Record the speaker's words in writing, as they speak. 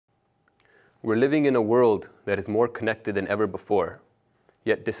We're living in a world that is more connected than ever before.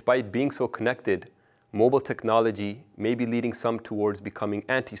 Yet despite being so connected, mobile technology may be leading some towards becoming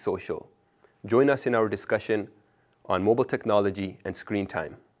antisocial. Join us in our discussion on mobile technology and screen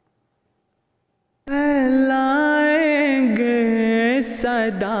time.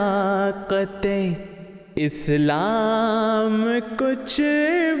 इस्लाम कुछ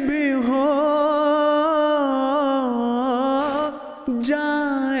भी हो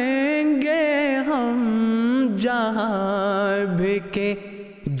जाएंगे हम जहाँ भी के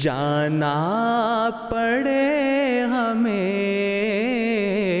जाना पड़े हमें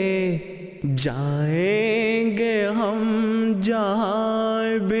जाएंगे हम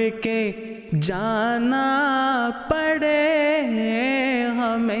जहाँ भी के जाना पड़े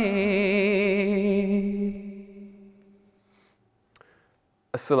हमें.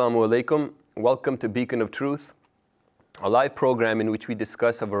 Assalamu alaikum. Welcome to Beacon of Truth, a live program in which we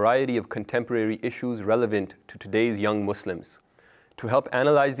discuss a variety of contemporary issues relevant to today's young Muslims. To help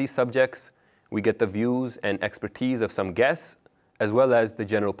analyze these subjects, we get the views and expertise of some guests as well as the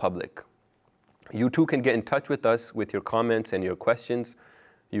general public. You too can get in touch with us with your comments and your questions.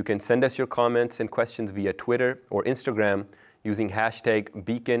 You can send us your comments and questions via Twitter or Instagram using hashtag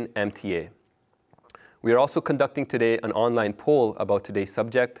BeaconMTA. We are also conducting today an online poll about today's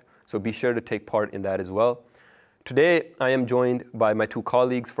subject, so be sure to take part in that as well. Today, I am joined by my two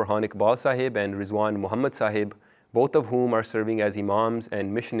colleagues, Farhan Iqbal Sahib and Rizwan Muhammad Sahib, both of whom are serving as imams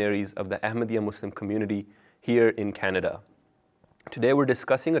and missionaries of the Ahmadiyya Muslim community here in Canada. Today, we're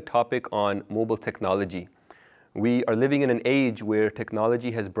discussing a topic on mobile technology. We are living in an age where technology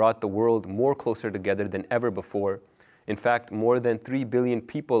has brought the world more closer together than ever before. In fact, more than 3 billion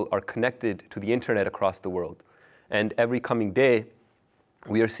people are connected to the internet across the world. And every coming day,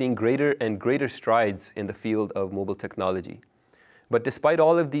 we are seeing greater and greater strides in the field of mobile technology. But despite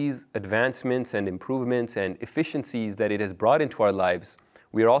all of these advancements and improvements and efficiencies that it has brought into our lives,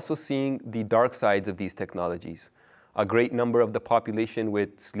 we are also seeing the dark sides of these technologies. A great number of the population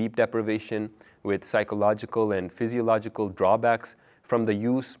with sleep deprivation, with psychological and physiological drawbacks from the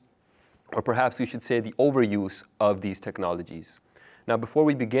use, or perhaps we should say the overuse of these technologies. Now, before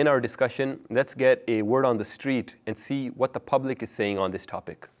we begin our discussion, let's get a word on the street and see what the public is saying on this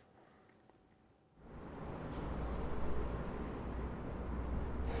topic.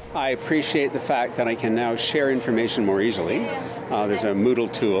 I appreciate the fact that I can now share information more easily. There's a Moodle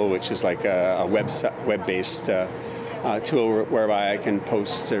tool, which is like a web-based tool whereby I can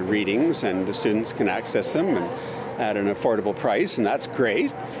post readings and the students can access them and at an affordable price, and that's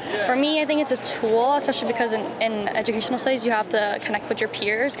great. For me, I think it's a tool, especially because in educational studies you have to connect with your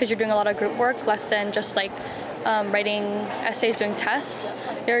peers because you're doing a lot of group work, less than just like writing essays, doing tests.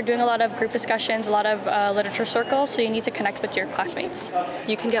 You're doing a lot of group discussions, a lot of literature circles, so you need to connect with your classmates.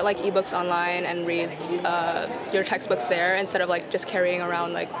 You can get like ebooks online and read your textbooks there instead of like just carrying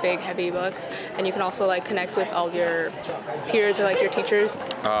around like big heavy books. And you can also like connect with all your peers or like your teachers.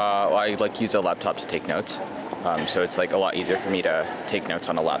 I like use a laptop to take notes. So it's like a lot easier for me to take notes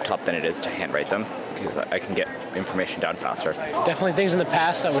on a laptop than it is to handwrite them because I can get information down faster. Definitely things in the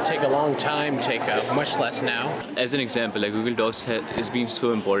past that would take a long time take much less now. As an example, like Google Docs has been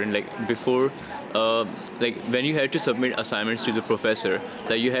so important. Like before, like when you had to submit assignments to the professor,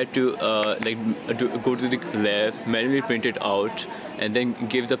 like you had to go to the lab, manually print it out, and then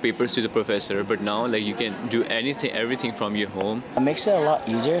give the papers to the professor. But now, like you can do everything from your home. It makes it a lot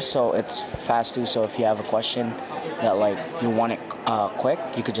easier, so it's fast too. So if you have a question that like you want it quick,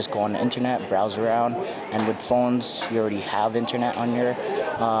 you could just go on the internet, browse around, and with phones, you already have internet on your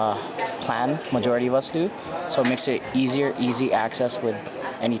plan. Majority of us do, so it makes it easy access with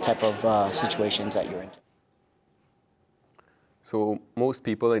any type of situations that you're in. So most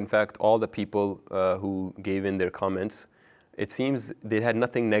people, in fact, all the people who gave in their comments, it seems they had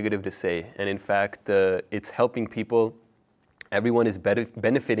nothing negative to say. And in fact, it's helping people. Everyone is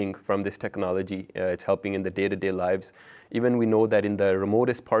benefiting from this technology. It's helping in the day-to-day lives. Even we know that in the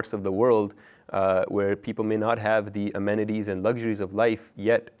remotest parts of the world, where people may not have the amenities and luxuries of life,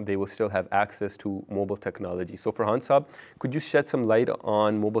 yet they will still have access to mobile technology. So Farhan Saab, could you shed some light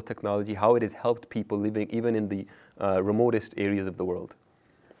on mobile technology, how it has helped people living even in the remotest areas of the world?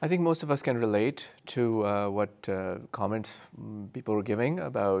 I think most of us can relate to what comments people were giving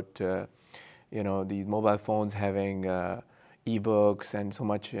about these mobile phones having e-books and so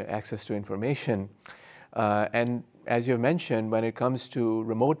much access to information. And as you have mentioned, when it comes to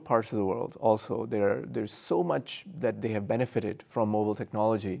remote parts of the world also, there's so much that they have benefited from mobile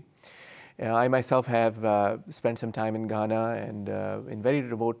technology. I myself have spent some time in Ghana and in very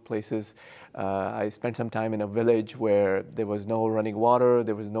remote places. I spent some time in a village where there was no running water,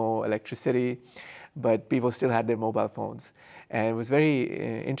 there was no electricity, but people still had their mobile phones. And it was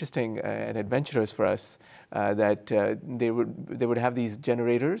very interesting and adventurous for us that they would have these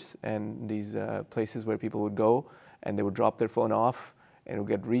generators and these places where people would go and they would drop their phone off and it would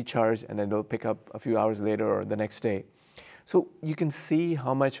get recharged and then they'll pick up a few hours later or the next day. So you can see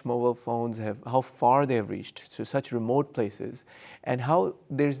how much mobile phones how far they have reached to such remote places, and how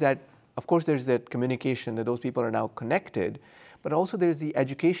there's that, of course there's that communication that those people are now connected, but also there's the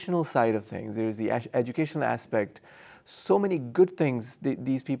educational side of things. There's the educational aspect. So many good things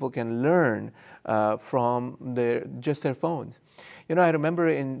these people can learn from just their phones. You know, I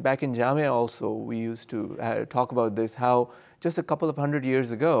remember back in Jamia also, we used to talk about this, how just a couple of 100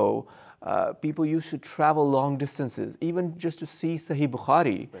 years ago, people used to travel long distances, even just to see Sahih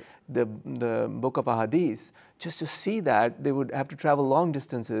Bukhari, right, the book of Ahadith. Just to see that, they would have to travel long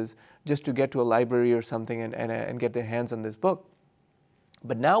distances just to get to a library or something and get their hands on this book.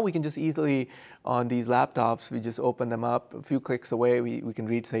 But now we can just easily, on these laptops, we just open them up, a few clicks away, we can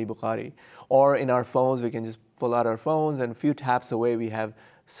read Sahih Bukhari. Or in our phones, we can just pull out our phones and a few taps away, we have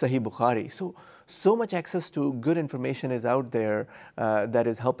Sahih Bukhari. So much access to good information is out there that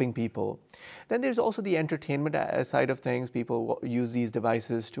is helping people. Then there's also the entertainment side of things. People use these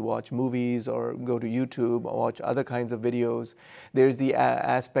devices to watch movies or go to YouTube or watch other kinds of videos. There's the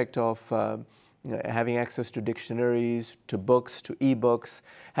aspect of having access to dictionaries, to books, to e-books,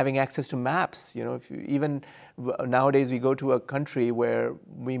 having access to maps. You know, even nowadays we go to a country where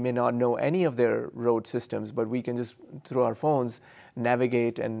we may not know any of their road systems, but we can just, through our phones,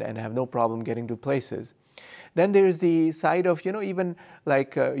 navigate and have no problem getting to places. Then there's the side of, you know, even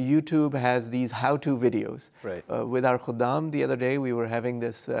like YouTube has these how-to videos. Right. With our Khuddam the other day, we were having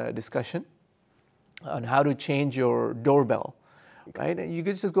this discussion on how to change your doorbell. Right? And you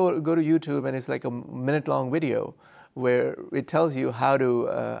could just go to YouTube and it's like a minute-long video where it tells you how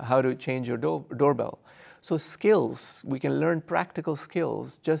to change your doorbell. So skills, we can learn practical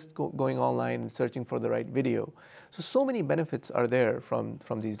skills just going online and searching for the right video. So many benefits are there from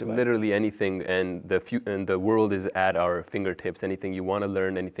these devices. Literally anything, and the world is at our fingertips. Anything you want to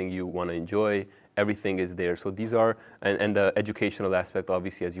learn, anything you want to enjoy, everything is there. So these are, and the educational aspect,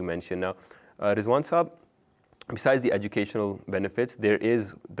 obviously, as you mentioned. Now, Rizwan Saab, besides the educational benefits, there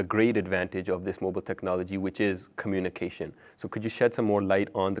is the great advantage of this mobile technology, which is communication. So could you shed some more light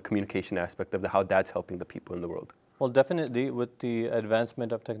on the communication aspect of how that's helping the people in the world? Well, definitely with the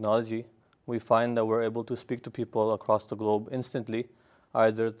advancement of technology, we find that we're able to speak to people across the globe instantly,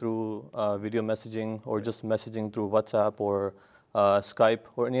 either through video messaging or just messaging through WhatsApp or Skype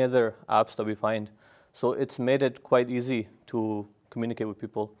or any other apps that we find. So it's made it quite easy to communicate with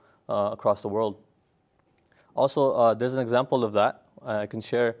people across the world. Also, there's an example of that I can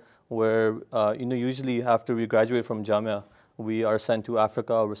share where, usually after we graduate from Jamia, we are sent to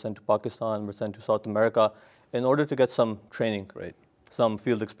Africa, we're sent to Pakistan, we're sent to South America in order to get some training, right, some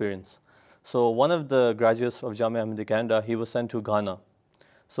field experience. So one of the graduates of Jamia Ahmadiyya Canada, he was sent to Ghana.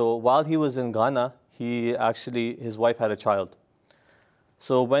 So while he was in Ghana, his wife had a child.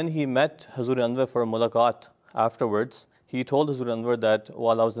 So when he met Hazur Anwar for a mulaqat afterwards, he told Hazur Anwar that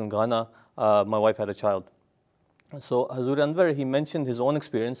while I was in Ghana, my wife had a child. So Hazur Anwar, he mentioned his own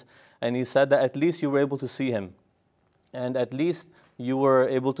experience, and he said that at least you were able to see him. And at least you were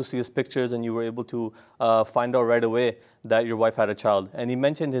able to see his pictures and you were able to find out right away that your wife had a child. And he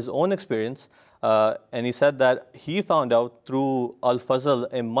mentioned his own experience, and he said that he found out through Al-Fazl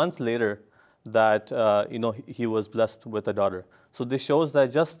a month later that he was blessed with a daughter. So this shows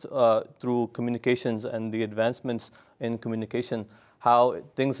that just through communications and the advancements in communication, how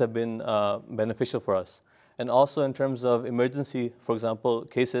things have been beneficial for us. And also in terms of emergency, for example,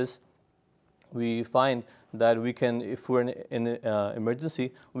 cases, we find that we can, if we're in an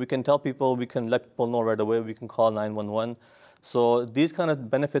emergency, we can tell people, we can let people know right away, we can call 911. So these kind of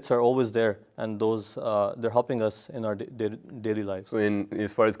benefits are always there, and those, they're helping us in our daily lives. So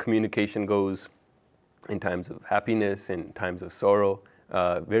as far as communication goes, in times of happiness, in times of sorrow,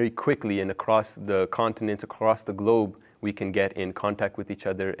 very quickly and across the continents, across the globe, we can get in contact with each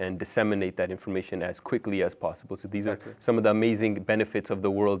other and disseminate that information as quickly as possible. So these are some of the amazing benefits of the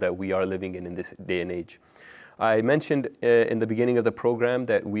world that we are living in this day and age. I mentioned in the beginning of the program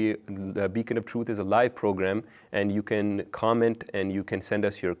that the Beacon of Truth is a live program, and you can comment and you can send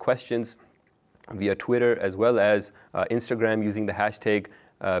us your questions via Twitter as well as Instagram using the hashtag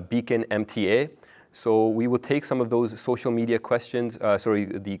BeaconMTA. So we will take some of those social media questions.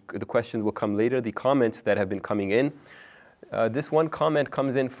 The questions will come later, the comments that have been coming in. This one comment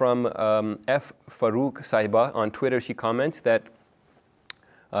comes in from F. Farouk Sahiba on Twitter. She comments that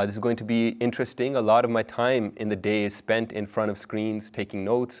this is going to be interesting. A lot of my time in the day is spent in front of screens, taking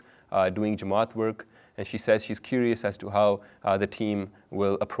notes, doing Jamaat work. And she says she's curious as to how the team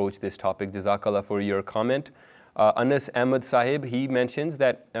will approach this topic. Jazakallah for your comment. Anas Ahmed Sahib, he mentions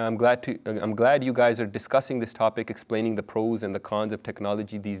that I'm glad you guys are discussing this topic, explaining the pros and the cons of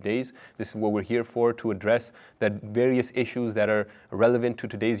technology these days. This is what we're here for, to address the various issues that are relevant to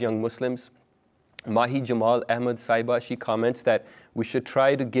today's young Muslims. Mahi Jamal Ahmed Saiba, she comments that we should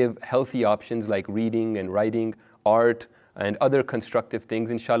try to give healthy options like reading and writing, art, and other constructive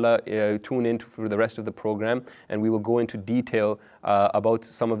things. Inshallah, tune in for the rest of the program, and we will go into detail about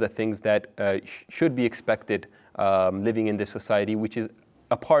some of the things that should be expected living in this society, which is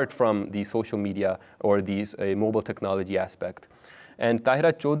apart from the social media or the mobile technology aspect. And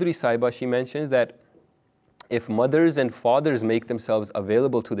Tahira Chaudhry Saiba, she mentions that if mothers and fathers make themselves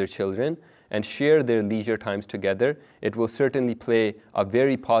available to their children and share their leisure times together, it will certainly play a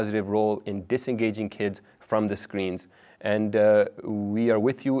very positive role in disengaging kids from the screens. And we are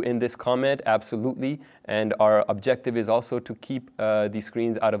with you in this comment, absolutely. And our objective is also to keep these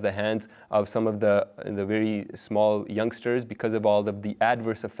screens out of the hands of some of the very small youngsters because of all of the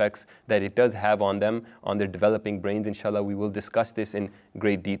adverse effects that it does have on them, on their developing brains. Inshallah, we will discuss this in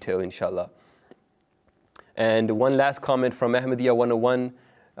great detail, inshallah. And one last comment from Ahmadiyya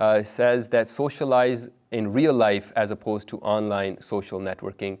 101 says that socialize in real life as opposed to online social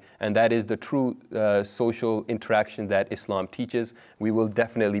networking. And that is the true social interaction that Islam teaches. We will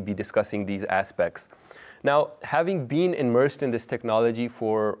definitely be discussing these aspects. Now, having been immersed in this technology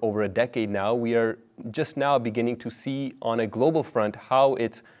for over a decade now, we are just now beginning to see on a global front how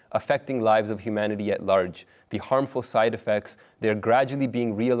it's affecting lives of humanity at large. The harmful side effects, they're gradually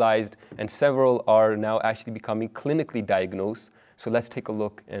being realized, and several are now actually becoming clinically diagnosed. So let's take a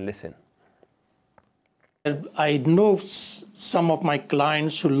look and listen. I know some of my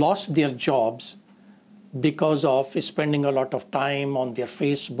clients who lost their jobs because of spending a lot of time on their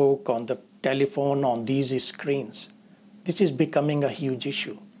Facebook, on the telephone, on these screens. This is becoming a huge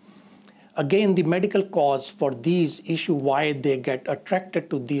issue. Again, the medical cause for these issues, why they get attracted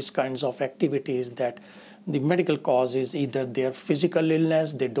to these kinds of activities, that the medical cause is either their physical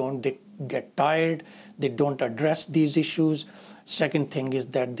illness, they get tired, they don't address these issues. Second thing is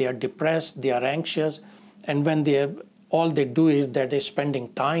that they are depressed, they are anxious, and when all they do is that they're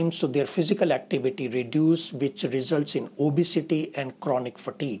spending time, so their physical activity reduces, which results in obesity and chronic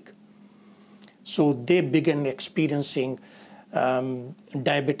fatigue. So they begin experiencing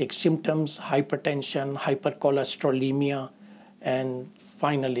diabetic symptoms, hypertension, hypercholesterolemia, and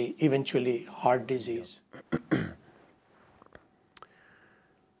finally, eventually, heart disease.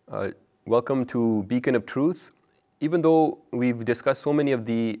 Welcome to Beacon of Truth. Even though we've discussed so many of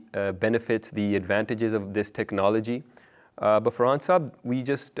the benefits, the advantages of this technology, but Farhan Saab, we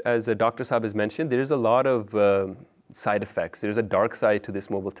just, as Dr. Saab has mentioned, there is a lot of side effects. There's a dark side to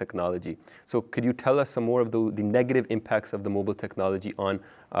this mobile technology. So could you tell us some more of the negative impacts of the mobile technology on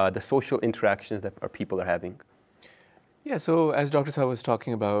the social interactions that our people are having? Yeah, so as Dr. Saab was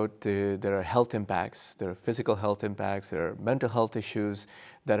talking about, there are health impacts, there are physical health impacts, there are mental health issues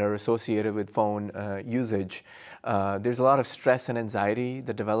that are associated with phone usage. There's a lot of stress and anxiety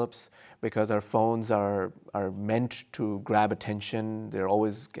that develops because our phones are meant to grab attention. They're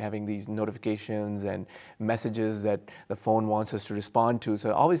always having these notifications and messages that the phone wants us to respond to.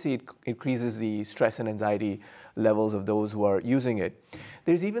 So obviously it increases the stress and anxiety levels of those who are using it.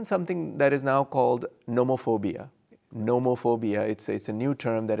 There's even something that is now called nomophobia. Nomophobia, it's a new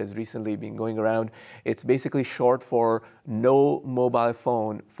term that has recently been going around. It's basically short for no mobile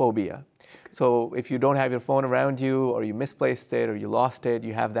phone phobia. So if you don't have your phone around you, or you misplaced it, or you lost it,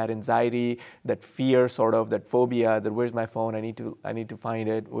 you have that anxiety, that fear, sort of, that phobia, that where's my phone, I need to find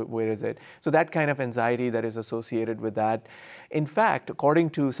it, where is it? So that kind of anxiety that is associated with that. In fact, according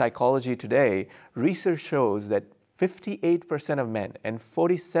to Psychology Today, research shows that 58% of men and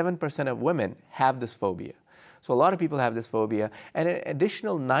 47% of women have this phobia. So a lot of people have this phobia, and an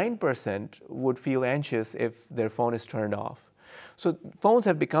additional 9% would feel anxious if their phone is turned off. So phones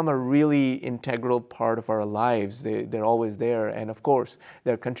have become a really integral part of our lives. They're always there, and of course,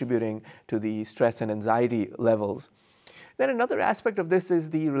 they're contributing to the stress and anxiety levels. Then another aspect of this is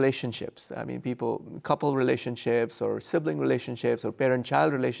the relationships. I mean, couple relationships or sibling relationships or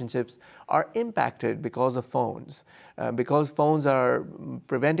parent-child relationships are impacted because of phones. Because phones are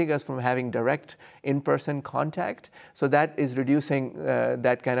preventing us from having direct in-person contact, so that is reducing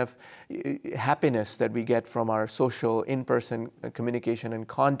that kind of happiness that we get from our social in-person communication and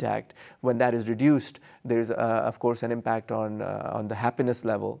contact. When that is reduced, there's of course an impact on the happiness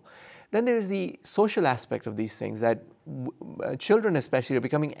level. Then there's the social aspect of these things, that children especially are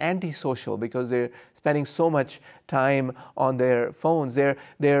becoming antisocial because they're spending so much time on their phones.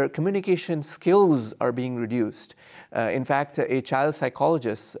 Their communication skills are being reduced. In fact, a child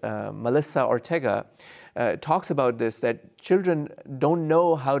psychologist, Melissa Ortega, talks about this, that children don't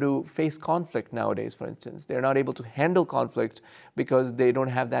know how to face conflict nowadays, for instance. They're not able to handle conflict because they don't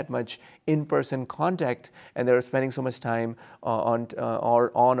have that much in-person contact, and they're spending so much time on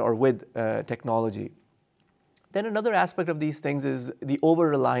or with technology. Then another aspect of these things is the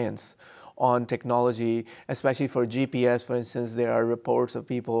over-reliance on technology, especially for GPS. For instance, there are reports of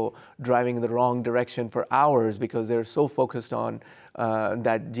people driving in the wrong direction for hours because they're so focused on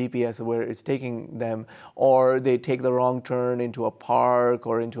that GPS where it's taking them, or they take the wrong turn into a park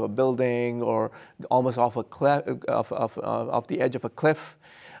or into a building or almost off a cliff, off the edge of a cliff.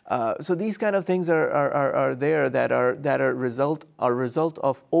 So these kind of things are there that are a result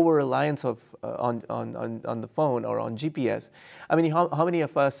of over-reliance on the phone or on GPS. I mean, how many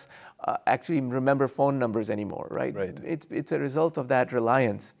of us actually remember phone numbers anymore, right? Right. It's a result of that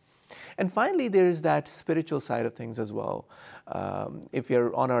reliance. And finally, there's that spiritual side of things as well. If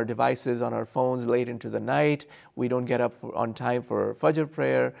you're on our devices, on our phones late into the night, we don't get up on time for Fajr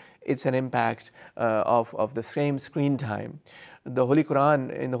prayer, it's an impact of the same screen time. In the Holy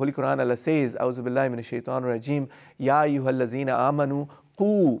Quran, Allah says, A'udhu billahi minash shaitanir rajeem, Ya ayyuhallazina amanu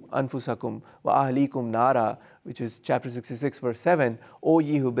qu anfusakum wa ahlikum nara, which is chapter 66, verse 7. O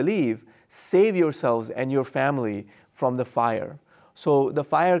ye who believe, save yourselves and your family from the fire. So the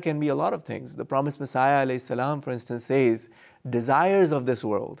fire can be a lot of things. The promised Messiah, alayhi salam, for instance, says, desires of this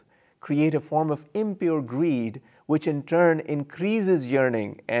world create a form of impure greed, which in turn increases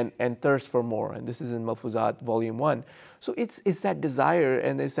yearning and thirst for more. And this is in Malfuzat, volume 1. So it's that desire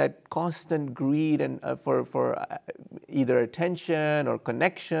and it's that constant greed and for either attention or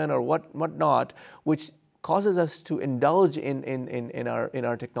connection or whatnot, which causes us to indulge in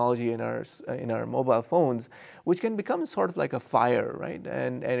our technology, in our mobile phones, which can become sort of like a fire, right?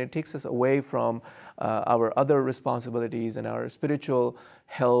 And it takes us away from our other responsibilities, and our spiritual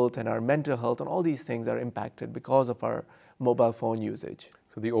health and our mental health, and all these things are impacted because of our mobile phone usage.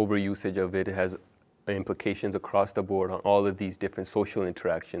 So the overusage of it has implications across the board on all of these different social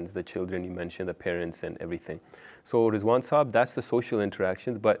interactions, the children you mentioned, the parents and everything. So Rizwan Saab, that's the social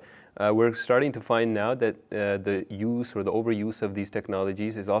interactions, but we're starting to find now that the use or the overuse of these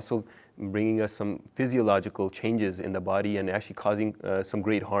technologies is also bringing us some physiological changes in the body and actually causing some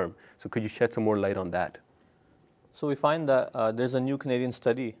great harm. So could you shed some more light on that? So we find that there's a new Canadian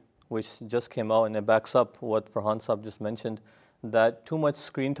study which just came out, and it backs up what Farhan Saab just mentioned, that too much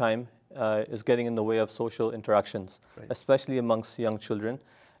screen time is getting in the way of social interactions, right, especially amongst young children.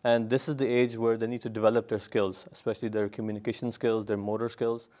 And this is the age where they need to develop their skills, especially their communication skills, their motor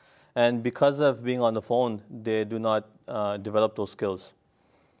skills. And because of being on the phone, they do not develop those skills.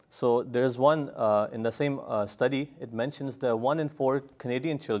 So there's one, in the same study, it mentions that 1 in 4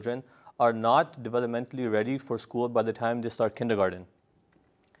 Canadian children are not developmentally ready for school by the time they start kindergarten.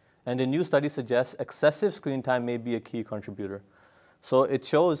 And a new study suggests excessive screen time may be a key contributor. So it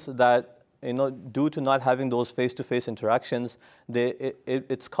shows that, due to not having those face-to-face interactions,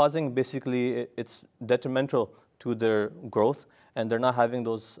 it's causing basically, it's detrimental to their growth, and they're not having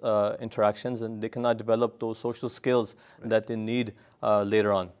those interactions, and they cannot develop those social skills, right, that they need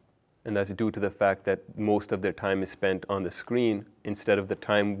later on. And that's due to the fact that most of their time is spent on the screen instead of the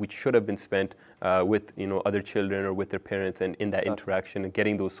time which should have been spent with other children or with their parents and in that interaction and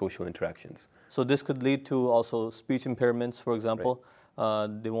getting those social interactions. So this could lead to also speech impairments, for example.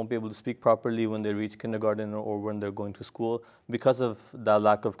 Right. They won't be able to speak properly when they reach kindergarten or when they're going to school because of that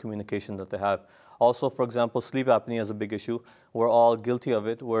lack of communication that they have. Also, for example, sleep apnea is a big issue. We're all guilty of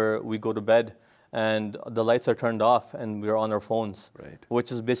it, where we go to bed and the lights are turned off and we're on our phones, right, which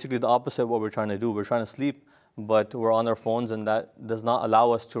is basically the opposite of what we're trying to do. We're trying to sleep, but we're on our phones, and that does not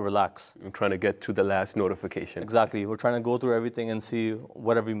allow us to relax. We're trying to get to the last notification. Exactly. We're trying to go through everything and see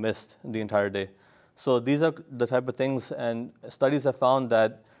whatever we missed the entire day. So these are the type of things, and studies have found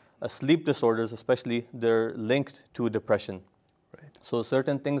that sleep disorders, especially, they're linked to depression. Right. So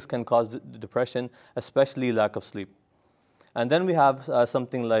certain things can cause depression, especially lack of sleep. And then we have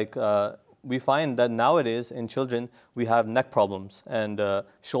something like we find that nowadays in children, we have neck problems and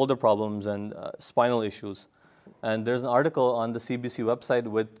shoulder problems and spinal issues. And there's an article on the CBC website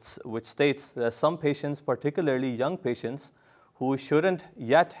which states that some patients, particularly young patients, who shouldn't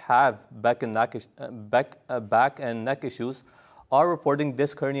yet have back and neck issues, are reporting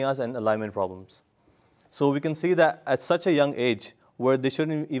disc hernias and alignment problems. So we can see that at such a young age, where they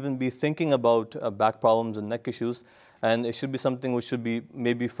shouldn't even be thinking about back problems and neck issues, and it should be something which should be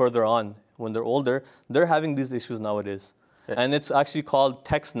maybe further on when they're older, they're having these issues nowadays. Yeah. And it's actually called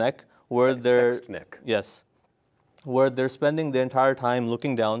text neck, where where they're spending the entire time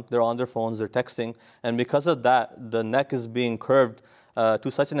looking down, they're on their phones, they're texting, and because of that, the neck is being curved to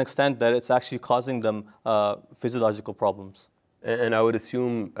such an extent that it's actually causing them physiological problems. And I would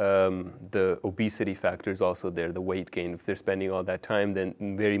assume the obesity factor is also there, the weight gain. If they're spending all that time, then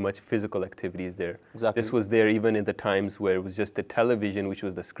very much physical activity is there. Exactly. This was there even in the times where it was just the television, which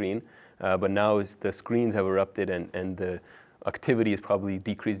was the screen, but now the screens have erupted and the activity is probably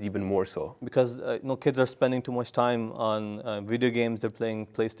decreased even more so. Because kids are spending too much time on video games, they're playing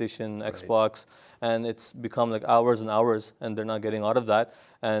PlayStation, Xbox, and it's become like hours and hours, and they're not getting out of that.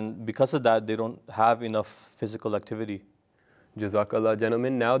 And because of that, they don't have enough physical activity. Jazakallah,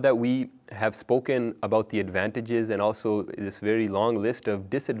 gentlemen. Now that we have spoken about the advantages and also this very long list of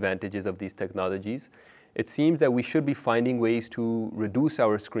disadvantages of these technologies, it seems that we should be finding ways to reduce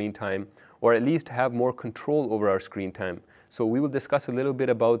our screen time, or at least have more control over our screen time. So we will discuss a little bit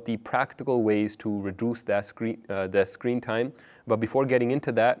about the practical ways to reduce that screen time. But before getting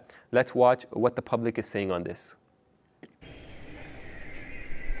into that, let's watch what the public is saying on this.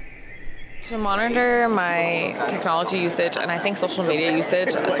 To monitor my technology usage, and I think social media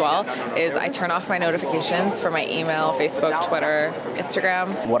usage as well, is I turn off my notifications for my email, Facebook, Twitter,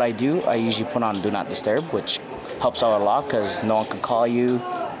 Instagram. What I do, I usually put on Do Not Disturb, which helps out a lot because no one could call you,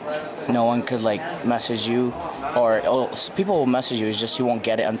 no one could like message you, or people will message you, it's just you won't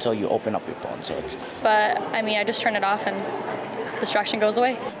get it until you open up your phone. So it's. But I mean, I just turn it off and distraction goes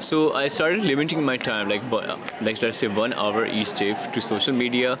away. So I started limiting my time, like let's say 1 hour each day to social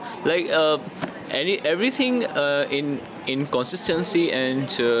media. Like everything in consistency, and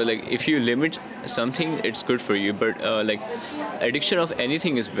like if you limit something, it's good for you. But like addiction of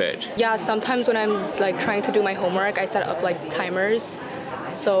anything is bad. Yeah, sometimes when I'm like trying to do my homework, I set up like timers.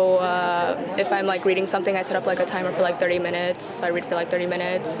 So if I'm like reading something, I set up like a timer for like 30 minutes. So I read for like 30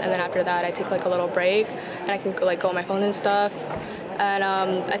 minutes, and then after that, I take like a little break, and I can like go on my phone and stuff. And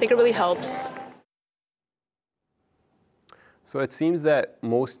I think it really helps. So it seems that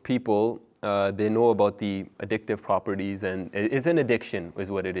most people, they know about the addictive properties, and it's an addiction is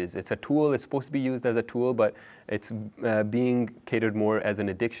what it is. It's a tool, it's supposed to be used as a tool, but it's being catered more as an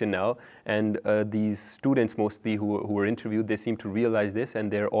addiction now. And these students mostly who were interviewed, they seem to realize this, and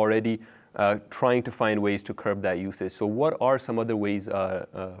they're already trying to find ways to curb that usage. So what are some other ways,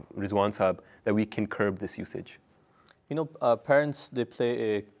 Rizwan Saab, that we can curb this usage? Parents, they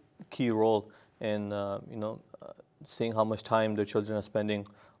play a key role in, seeing how much time their children are spending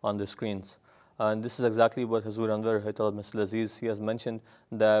on the screens. And this is exactly what Hazur Anwar Hayat Masl Aziz, he has mentioned,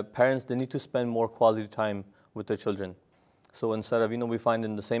 that parents, they need to spend more quality time with their children. So instead of, we find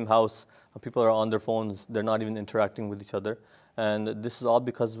in the same house, people are on their phones, they're not even interacting with each other. And this is all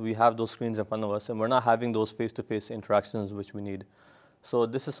because we have those screens in front of us, and we're not having those face-to-face interactions which we need. So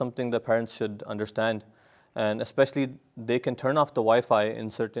this is something that parents should understand. And especially, they can turn off the Wi-Fi in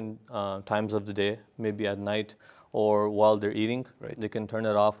certain times of the day, maybe at night, or while they're eating. Right. They can turn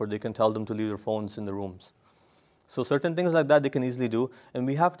it off, or they can tell them to leave their phones in the rooms. So certain things like that they can easily do. And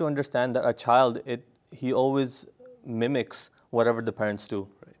we have to understand that a child, he always mimics whatever the parents do.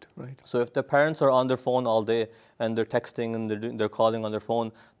 Right. So if the parents are on their phone all day and they're texting and they're calling on their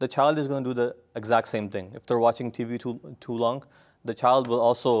phone, the child is going to do the exact same thing. If they're watching TV too long, the child will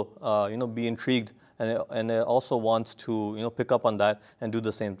also be intrigued, and it also wants to pick up on that and do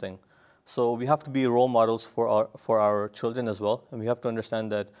the same thing. So we have to be role models for our children as well, and we have to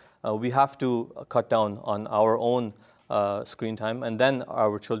understand that we have to cut down on our own screen time, and then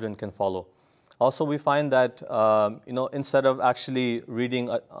our children can follow. Also, we find that instead of actually reading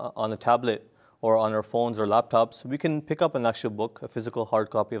on a tablet or on our phones or laptops, we can pick up an actual book, a physical hard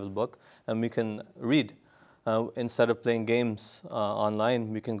copy of the book, and we can read. Instead of playing games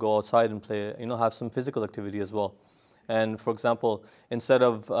online, we can go outside and play, have some physical activity as well. And for example, instead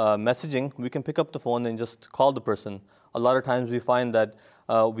of messaging, we can pick up the phone and just call the person. A lot of times we find that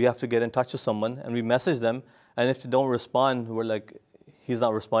we have to get in touch with someone, and we message them, and if they don't respond, we're like, he's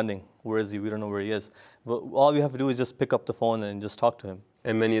not responding. Where is he? We don't know where he is. But all we have to do is just pick up the phone and just talk to him.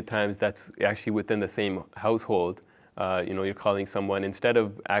 And many times that's actually within the same household. you're calling someone, instead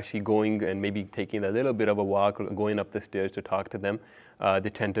of actually going and maybe taking a little bit of a walk or going up the stairs to talk to them, they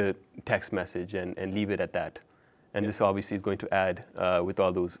tend to text message and leave it at that. And this obviously is going to add with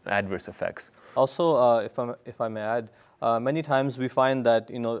all those adverse effects. Also, if I may add, many times we find that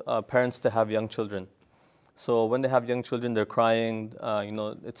parents, they have young children. So when they have young children, they're crying.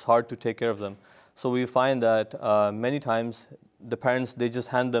 It's hard to take care of them. So we find that many times the parents, they just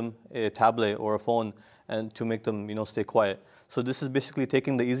hand them a tablet or a phone and to make them stay quiet. So this is basically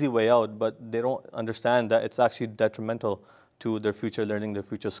taking the easy way out, but they don't understand that it's actually detrimental to their future learning, their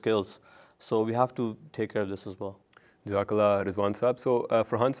future skills. So we have to take care of this as well. Jazakallah, Rizwan Saab. So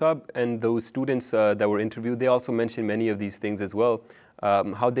Farhan Saab and those students that were interviewed, they also mentioned many of these things as well.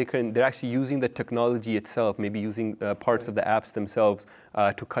 How they're actually using the technology itself, maybe using parts of the apps themselves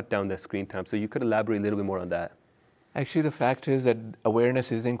to cut down their screen time. So you could elaborate a little bit more on that. Actually, the fact is that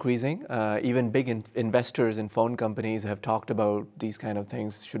awareness is increasing. Even big investors in phone companies have talked about these kind of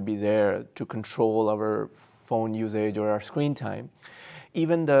things should be there to control our phone usage or our screen time.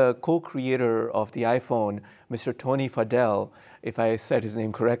 Even the co-creator of the iPhone, Mr. Tony Fadell, if I said his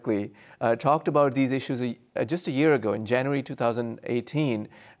name correctly, talked about these issues just a year ago. In January 2018,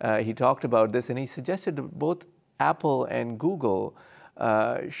 he talked about this, and he suggested that both Apple and Google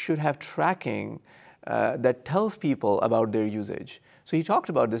should have tracking that tells people about their usage. So he talked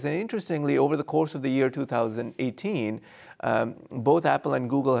about this, and interestingly, over the course of the year 2018, both Apple and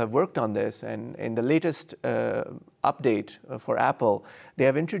Google have worked on this, and in the latest update for Apple, they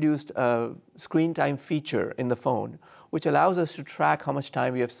have introduced a screen time feature in the phone, which allows us to track how much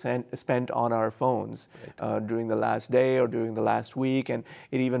time we have spent on our phones during the last day or during the last week, and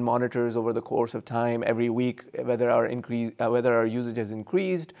it even monitors over the course of time every week whether our usage has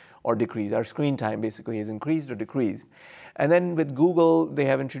increased or decreased. Our screen time basically has increased or decreased. And then with Google, they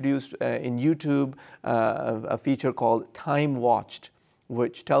have introduced in YouTube a feature called Time Watched,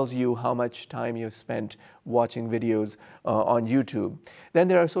 which tells you how much time you've spent watching videos on YouTube. Then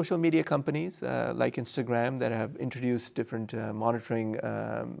there are social media companies like Instagram that have introduced different monitoring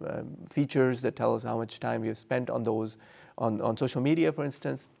features that tell us how much time you've spent on those, on social media, for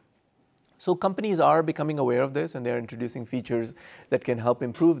instance. So companies are becoming aware of this, and they're introducing features that can help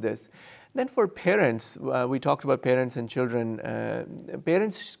improve this. Then for parents, we talked about parents and children.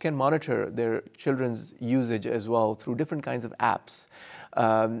 Parents can monitor their children's usage as well through different kinds of apps.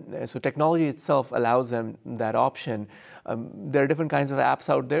 So technology itself allows them that option. There are different kinds of apps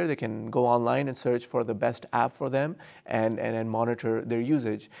out there. They can go online and search for the best app for them and monitor their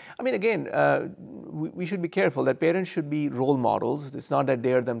usage. I mean, again, we should be careful that parents should be role models. It's not that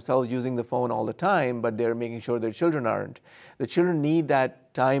they're themselves using the phone all the time, but they're making sure their children aren't. The children need that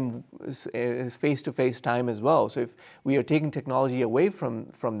time, is face-to-face time as well. So if we are taking technology away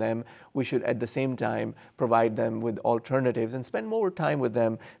from them, we should at the same time provide them with alternatives and spend more time with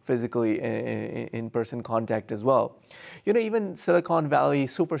them physically in-person contact as well. Even Silicon Valley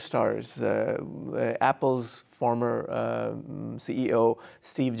superstars, Apple's former CEO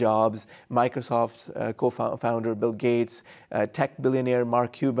Steve Jobs, Microsoft's co-founder Bill Gates, tech billionaire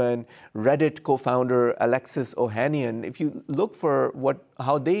Mark Cuban, Reddit co-founder Alexis Ohanian. If you look for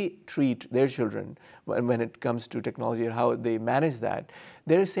how they treat their children when it comes to technology and how they manage that,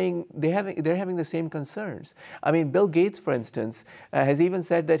 they're saying they're having the same concerns. I mean, Bill Gates, for instance, has even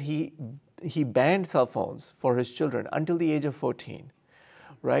said that he banned cell phones for his children until the age of 14.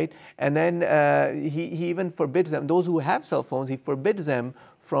 Right? And then he even forbids them, those who have cell phones, he forbids them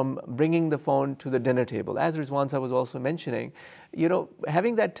from bringing the phone to the dinner table. As Rizwan Saab was also mentioning,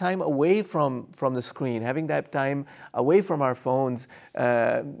 having that time away from the screen, having that time away from our phones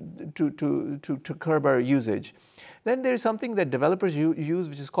to curb our usage. Then there's something that developers use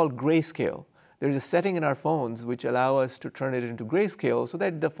which is called grayscale. There's a setting in our phones which allow us to turn it into grayscale so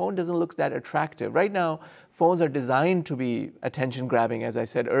that the phone doesn't look that attractive. Right now, phones are designed to be attention-grabbing, as I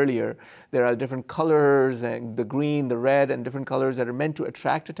said earlier. There are different colors, and the green, the red, and different colors that are meant to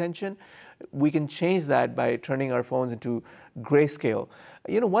attract attention. We can change that by turning our phones into grayscale.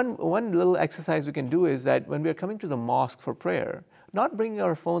 One little exercise we can do is that when we are coming to the mosque for prayer, not bringing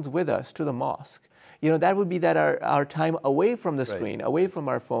our phones with us to the mosque. That would be that our time away from the screen, away from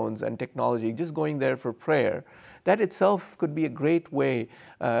our phones and technology, just going there for prayer. That itself could be a great way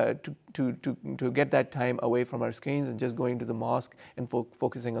to get that time away from our screens and just going to the mosque and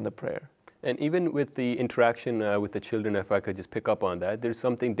focusing on the prayer. And even with the interaction with the children, if I could just pick up on that, there's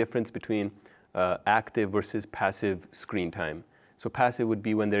something difference between active versus passive screen time. So passive would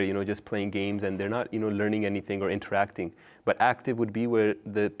be when they're just playing games and they're not learning anything or interacting. But active would be where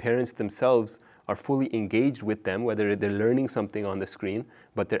the parents themselves are fully engaged with them, whether they're learning something on the screen,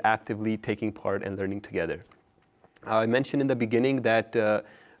 but they're actively taking part and learning together. I mentioned in the beginning that the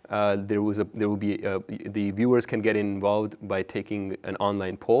viewers can get involved by taking an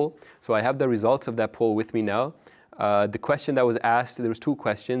online poll. So I have the results of that poll with me now. The question that was asked, there was two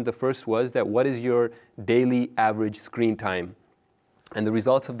questions. The first was that what is your daily average screen time? And the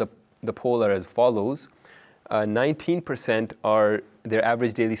results of the poll are as follows. 19% are their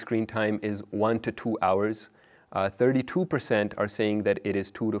average daily screen time is 1 to 2 hours. 32% are saying that it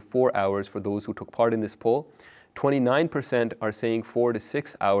is 2 to 4 hours for those who took part in this poll. 29% are saying 4 to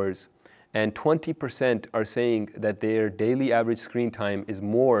 6 hours. And 20% are saying that their daily average screen time is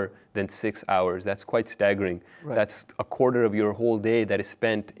more than 6 hours. That's quite staggering. Right. That's a quarter of your whole day that is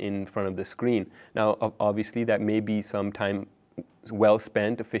spent in front of the screen. Now, obviously, that may be some time well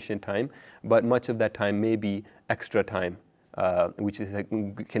spent, efficient time, but much of that time may be extra time, which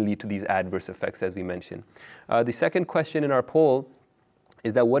can lead to these adverse effects, as we mentioned. The second question in our poll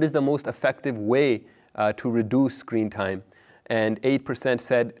is that what is the most effective way to reduce screen time? And 8%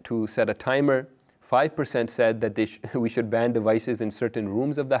 said to set a timer, 5% said that we should ban devices in certain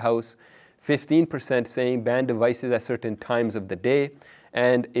rooms of the house, 15% saying ban devices at certain times of the day,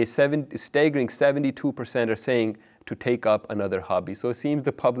 and a staggering 72% are saying to take up another hobby. So it seems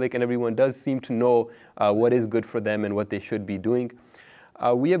the public and everyone does seem to know what is good for them and what they should be doing.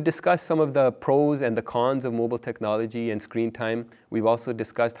 We have discussed some of the pros and the cons of mobile technology and screen time. We've also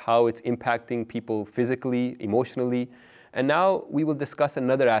discussed how it's impacting people physically, emotionally. And now we will discuss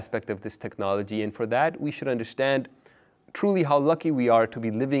another aspect of this technology. And for that, we should understand truly how lucky we are to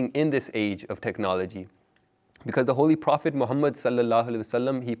be living in this age of technology. Because the Holy Prophet Muhammad sallallahu alaihi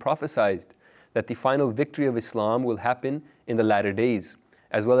wasallam, he prophesied that the final victory of Islam will happen in the latter days,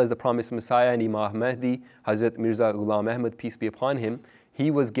 as well as the promised Messiah and Imam Mahdi, Hazrat Mirza Ghulam Ahmad, peace be upon him.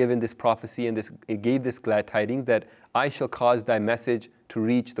 He was given this prophecy and gave this glad tidings that I shall cause thy message to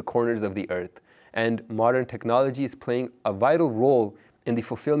reach the corners of the earth. And modern technology is playing a vital role in the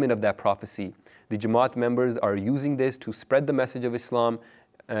fulfillment of that prophecy. The Jamaat members are using this to spread the message of Islam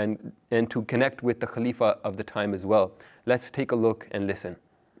and to connect with the Khalifa of the time as well. Let's take a look and listen.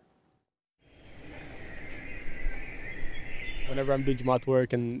 Whenever I'm doing Jamaat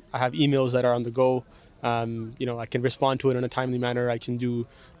work and I have emails that are on the go, I can respond to it in a timely manner. I can do,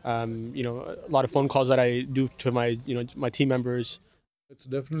 a lot of phone calls that I do to my team members. It's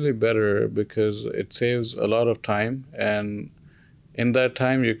definitely better because it saves a lot of time, and in that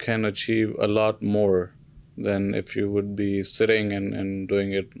time you can achieve a lot more than if you would be sitting and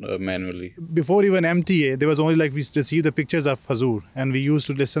doing it manually. Before even MTA, there was only we received the pictures of Hazur, and we used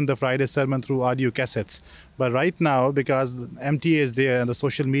to listen to the Friday sermon through audio cassettes. But right now, because MTA is there and the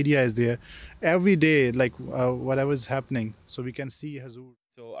social media is there, every day, whatever is happening, so we can see Hazur.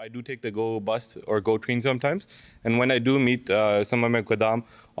 So I do take the Go bus or Go train sometimes. And when I do meet some of my Qadam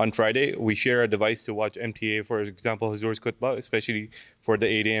on Friday, we share a device to watch MTA, for example, Hazur's Khutbah, especially for the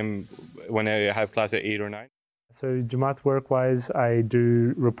 8 a.m. when I have class at 8 or 9. So Jamaat work-wise, I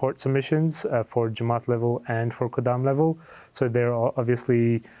do report submissions for Jamaat level and for Qadam level. So they're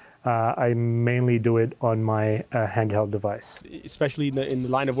obviously, I mainly do it on my handheld device. Especially in the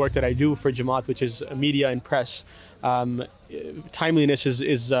line of work that I do for Jamaat, which is media and press, timeliness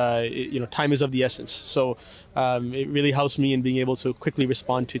is time is of the essence. So it really helps me in being able to quickly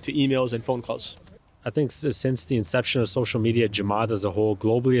respond to emails and phone calls. I think since the inception of social media, Jamaat as a whole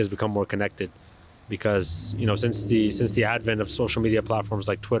globally has become more connected, because since the advent of social media platforms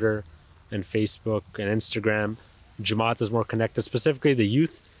like Twitter and Facebook and Instagram, Jamaat is more connected, specifically the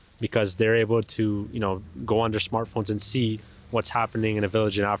youth, because they're able to go on their smartphones and see what's happening in a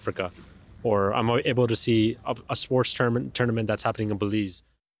village in Africa, or I'm able to see a sports tournament that's happening in Belize.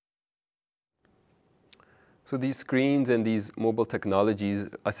 So these screens and these mobile technologies,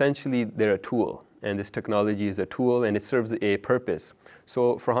 essentially they're a tool, and this technology is a tool and it serves a purpose.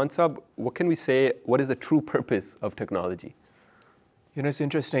 So Farhan Saab, what can we say, what is the true purpose of technology? It's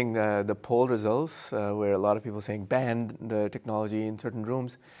interesting, the poll results where a lot of people saying ban the technology in certain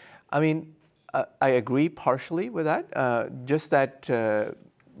rooms. I mean, I agree partially with that, just that,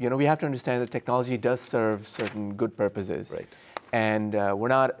 we have to understand that technology does serve certain good purposes. Right. And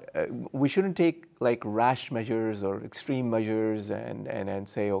we shouldn't take rash measures or extreme measures and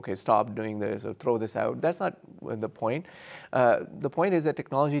say, okay, stop doing this or throw this out. That's not the point. The point is that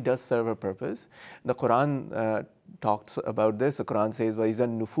technology does serve a purpose. The Quran talks about this. The Quran says, وَإِذَا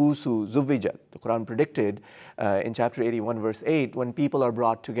النُّفُوسُ زُوِّجَتْ. The Quran predicted in chapter 81, verse 8, when people are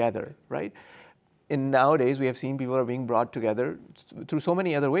brought together, right? Nowadays, we have seen people are being brought together through so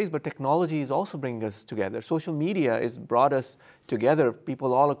many other ways, but technology is also bringing us together. Social media has brought us together.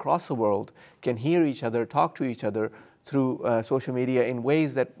 People all across the world can hear each other, talk to each other through social media in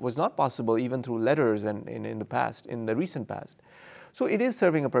ways that was not possible even through letters and in the past, in the recent past. So it is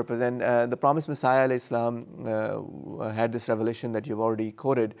serving a purpose, and the promised Messiah ﷺ had this revelation that you've already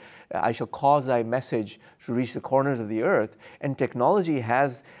quoted, I shall cause thy message to reach the corners of the earth, and technology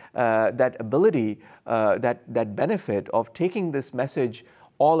has that ability, that benefit of taking this message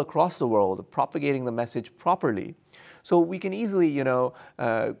all across the world, propagating the message properly. So we can easily,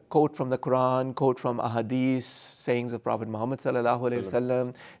 quote from the Quran, quote from ahadith, sayings of Prophet Muhammad sallallahu alaihi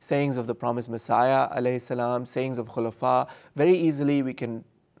wasallam, sayings of the promised Messiah alayhi salam, sayings of Khulafa. Very easily we can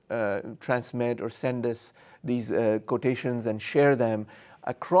transmit or send these quotations and share them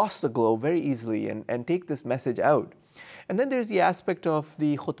across the globe very easily and take this message out. And then there's the aspect of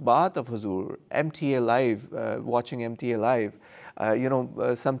the khutbat of Huzur, MTA Live, watching MTA Live.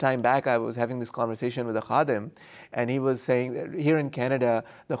 Some time back I was having this conversation with a khadim, and he was saying that here in Canada,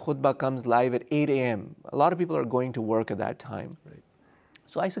 the khutbah comes live at 8 a.m. A lot of people are going to work at that time. Right.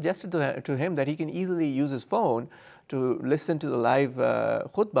 So I suggested to him that he can easily use his phone to listen to the live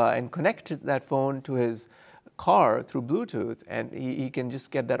khutbah and connect that phone to his car through Bluetooth, and he can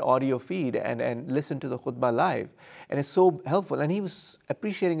just get that audio feed and listen to the khutbah live. And it's so helpful, and he was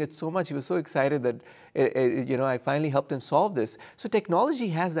appreciating it so much. He was so excited that I finally helped him solve this. So technology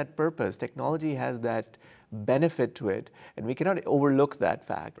has that purpose. Technology has that benefit to it, and we cannot overlook that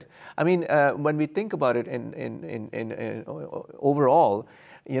fact. I mean, when we think about it in overall,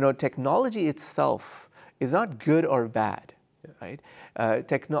 technology itself is not good or bad. Right?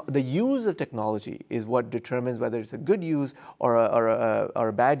 The use of technology is what determines whether it's a good use or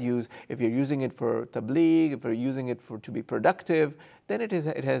a bad use. If you're using it for tabligh, if you're using it to be productive, then it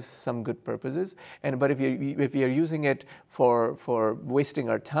has some good purposes. But if you're using it for wasting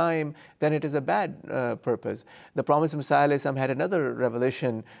our time, then it is a bad purpose. The promised Messiah had another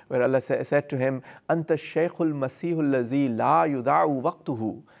revelation where Allah said to him, "Anta Shaykhul Masihul Lazi la yuda'u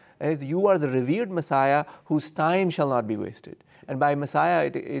waqtuhu." As you are the revered Messiah whose time shall not be wasted. And by Messiah,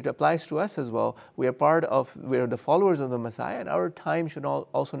 it applies to us as well. We are the followers of the Messiah, and our time should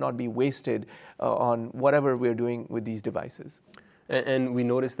also not be wasted on whatever we're doing with these devices. And we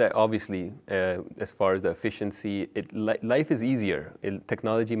notice that obviously, as far as the efficiency, life is easier.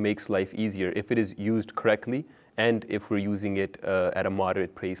 Technology makes life easier if it is used correctly, and if we're using it at a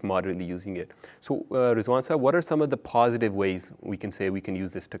moderate pace, moderately using it. So Rizwan Sahib, what are some of the positive ways we can say we can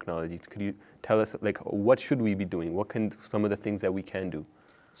use this technology? Could you tell us, what should we be doing? What can some of the things that we can do?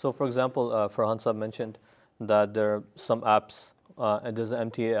 So for example, Farhan Sahib mentioned that there are some apps, and there's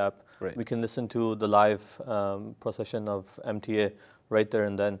an MTA app. Right. We can listen to the live procession of MTA right there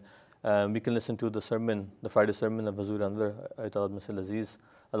and then. We can listen to the sermon, the Friday sermon of Huzur Anwar, Ayatollah Masih Aziz,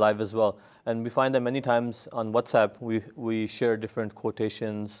 live as well. And we find that many times on WhatsApp, we share different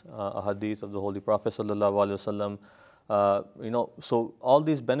quotations, a hadith of the Holy Prophet Sallallahu Alaihi Wasallam. So all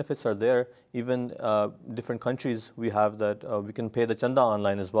these benefits are there. Even different countries we have that we can pay the chanda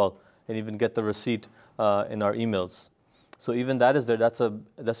online as well, and even get the receipt in our emails. So even that is there. That's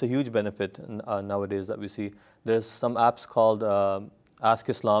a huge benefit nowadays that we see. There's some apps called Ask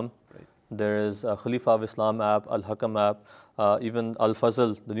Islam. Right. There is a Khalifa of Islam app, Al-Hakam app, even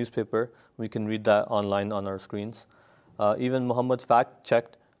Al-Fazl, the newspaper. We can read that online on our screens. Even Muhammad's Fact Check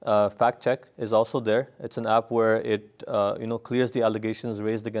is also there. It's an app where it clears the allegations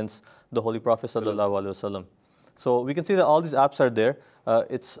raised against the Holy Prophet Sallallahu Alaihi Wasallam. So we can see that all these apps are there.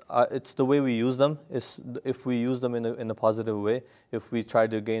 It's the way we use them. If we use them in a positive way, if we try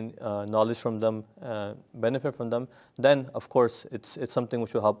to gain knowledge from them, benefit from them, then of course it's something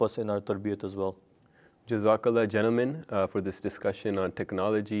which will help us in our tarbiyat as well. Jazakallah, gentlemen, for this discussion on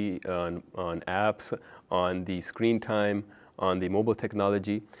technology, on apps, on the screen time, on the mobile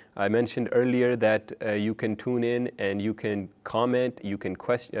technology. I mentioned earlier that you can tune in and you can comment, you can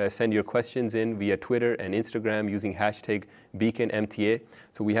send your questions in via Twitter and Instagram using hashtag BeaconMTA.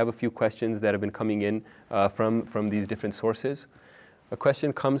 So we have a few questions that have been coming in from these different sources. A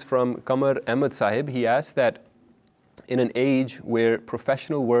question comes from Kamar Ahmed Sahib. He asks that in an age where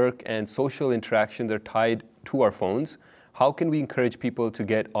professional work and social interactions are tied to our phones, how can we encourage people to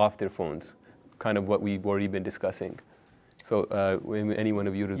get off their phones? Kind of what we've already been discussing. So any one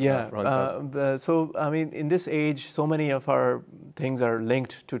of you to so I mean, in this age, so many of our things are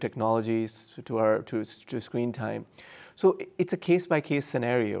linked to technologies, to screen time. So it's a case-by-case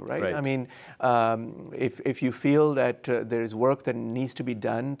scenario, right? I mean, if you feel that there is work that needs to be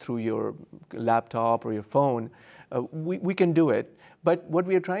done through your laptop or your phone, we can do it. But what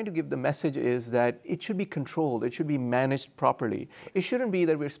we are trying to give the message is that it should be controlled, it should be managed properly. It shouldn't be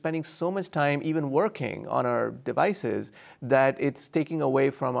that we're spending so much time even working on our devices that it's taking away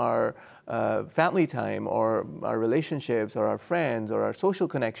from our family time or our relationships or our friends or our social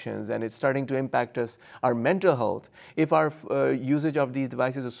connections, and it's starting to impact us, our mental health. If our usage of these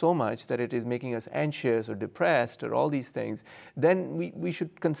devices is so much that it is making us anxious or depressed or all these things, then we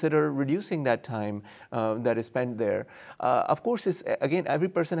should consider reducing that time that is spent there. Of course, again, every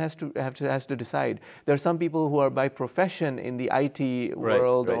person has to decide. There are some people who are by profession in the IT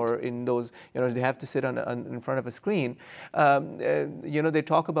world or in those, they have to sit in front of a screen. They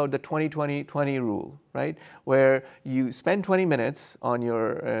talk about the 20-20-20 rule, right? Where you spend 20 minutes on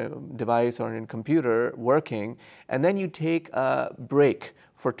your device or on your computer working, and then you take a break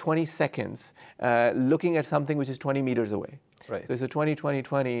for 20 seconds looking at something which is 20 meters away. Right. So it's a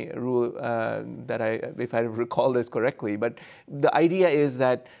 20-20-20 rule if I recall this correctly. But the idea is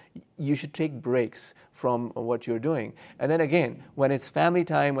that you should take breaks from what you're doing. And then again, when it's family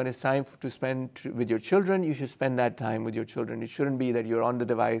time, when it's time to spend with your children, you should spend that time with your children. It shouldn't be that you're on the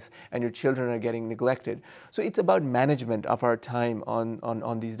device and your children are getting neglected. So it's about management of our time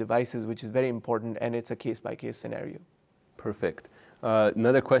on these devices, which is very important, and it's a case-by-case scenario. Perfect.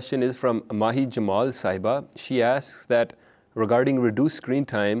 Another question is from Mahi Jamal Sahiba. She asks that regarding reduced screen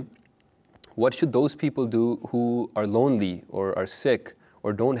time, what should those people do who are lonely or are sick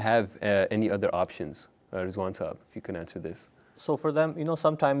or don't have any other options? Rizwan Saab, if you can answer this. So for them,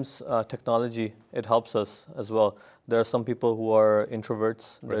 sometimes technology, it helps us as well. There are some people who are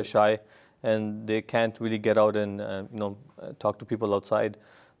introverts, they're shy, and they can't really get out and talk to people outside.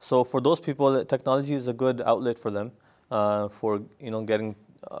 So for those people, technology is a good outlet for them for getting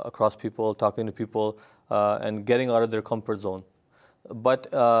across people, talking to people, and getting out of their comfort zone. But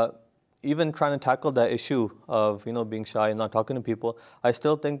even trying to tackle that issue of being shy and not talking to people, I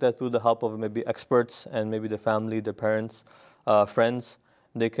still think that through the help of maybe experts and maybe their family, their parents, friends,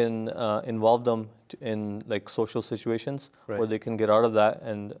 they can involve them in like social situations where they can get out of that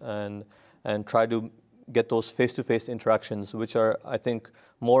and try to get those face-to-face interactions, which are, I think,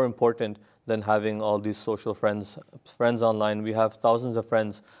 more important than having all these social friends online. We have thousands of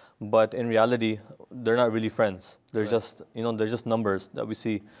friends, but in reality, they're not really friends. They're just, they're just numbers that we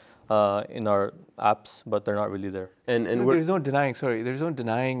see in our apps, but they're not really there. And there's no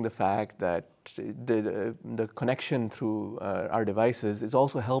denying the fact that the connection through our devices is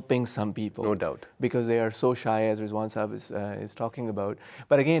also helping some people. No doubt. Because they are so shy, as Rizwan Saab is talking about.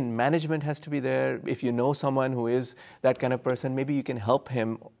 But again, management has to be there. If you know someone who is that kind of person, maybe you can help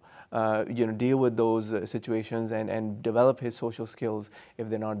him deal with those situations and develop his social skills if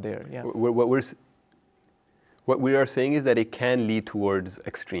they're not there. Yeah. What we are saying is that it can lead towards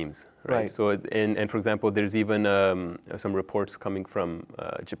extremes, right? So, and for example, there's even some reports coming from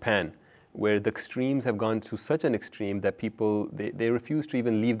Japan, where the extremes have gone to such an extreme that people, they refuse to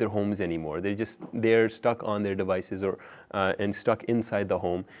even leave their homes anymore. They're stuck on their devices and stuck inside the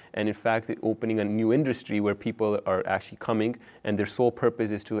home. And in fact, opening a new industry where people are actually coming and their sole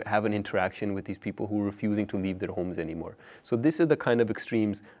purpose is to have an interaction with these people who are refusing to leave their homes anymore. So this is the kind of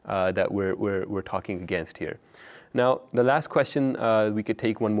extremes that we're talking against here. Now, the last question, we could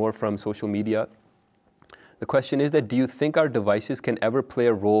take one more from social media. The question is that, do you think our devices can ever play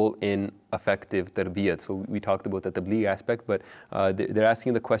a role in effective tarbiyat? So we talked about the tabligh aspect, but they're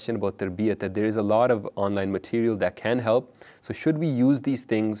asking the question about tarbiyat, that there is a lot of online material that can help. So should we use these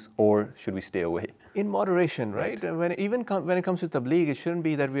things or should we stay away? In moderation, right? When it comes to tabligh, it shouldn't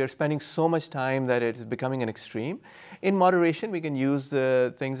be that we are spending so much time that it's becoming an extreme. In moderation, we can use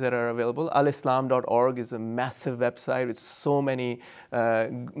the things that are available. alislam.org is a massive website with so many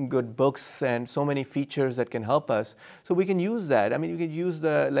good books and so many features that can help us. So we can use that. I mean, we can use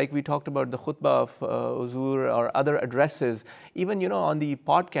like we talked about the khutbah of Huzur or other addresses. Even, on the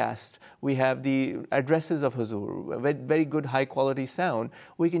podcast, we have the addresses of Huzur, very good high quality sound.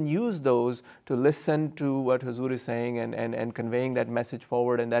 We can use those to listen to what Huzur is saying and conveying that message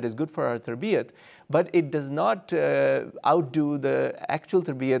forward, and that is good for our tarbiyat. But it does not outdo the actual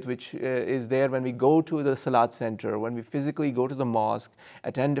tarbiyat which is there when we go to the Salat center, when we physically go to the mosque,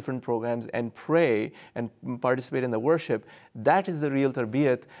 attend different programs and pray and participate in the worship. That is the real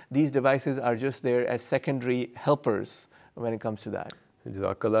tarbiyat. These devices are just there as secondary helpers when it comes to that.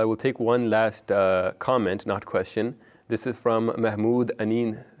 Jazakallah. We'll take one last comment, not question. This is from Mahmood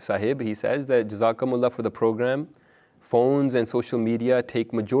Aneen Sahib. He says that, Jazakumullah for the program. Phones and social media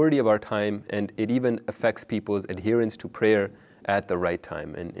take majority of our time, and it even affects people's adherence to prayer at the right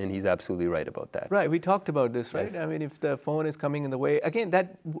time. And he's absolutely right about that. Right, we talked about this, right? Yes. I mean, if the phone is coming in the way, again,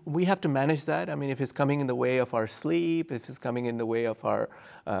 that we have to manage that. I mean, if it's coming in the way of our sleep, if it's coming in the way of our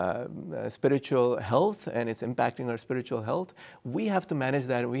spiritual health and it's impacting our spiritual health, we have to manage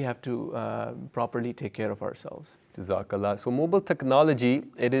that and we have to properly take care of ourselves. Jazakallah. So mobile technology,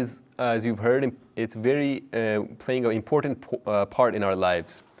 it is, as you've heard, it's very playing an important part in our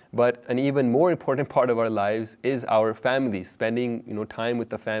lives. But an even more important part of our lives is our families, spending time with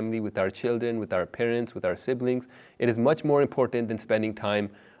the family, with our children, with our parents, with our siblings. It is much more important than spending time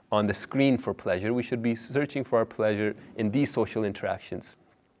on the screen for pleasure. We should be searching for our pleasure in these social interactions.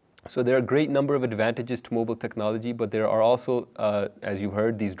 So there are a great number of advantages to mobile technology, but there are also, as you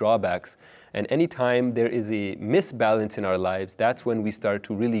heard, these drawbacks. And anytime there is a misbalance in our lives, that's when we start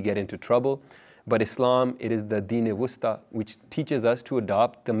to really get into trouble. But Islam, it is the Deen-e-Wusta, which teaches us to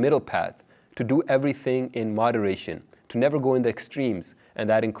adopt the middle path, to do everything in moderation, to never go in the extremes. And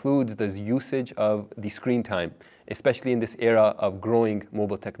that includes the usage of the screen time, especially in this era of growing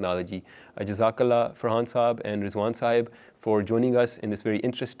mobile technology. Jazakallah, Farhan Saab and Rizwan Saib, for joining us in this very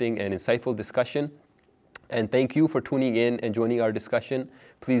interesting and insightful discussion. And thank you for tuning in and joining our discussion.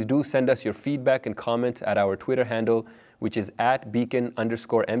 Please do send us your feedback and comments at our Twitter handle, which is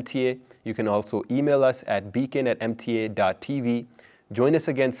 @beacon_MTA. You can also email us at beacon@mta.tv. Join us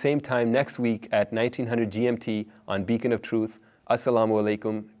again same time next week at 1900 GMT on Beacon of Truth. Assalamu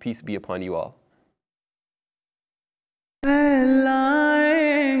alaikum. Peace be upon you all. फैलाएंगे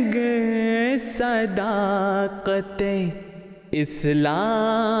सदाकते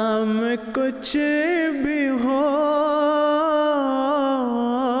इस्लाम कुछ भी हो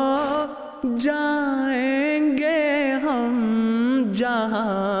जाएंगे हम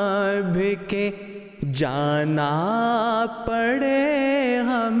जहाँ भी के जाना पड़े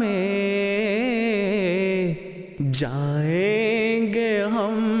हमें जाएंगे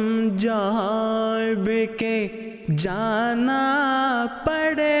हम जहाँ भी के जाना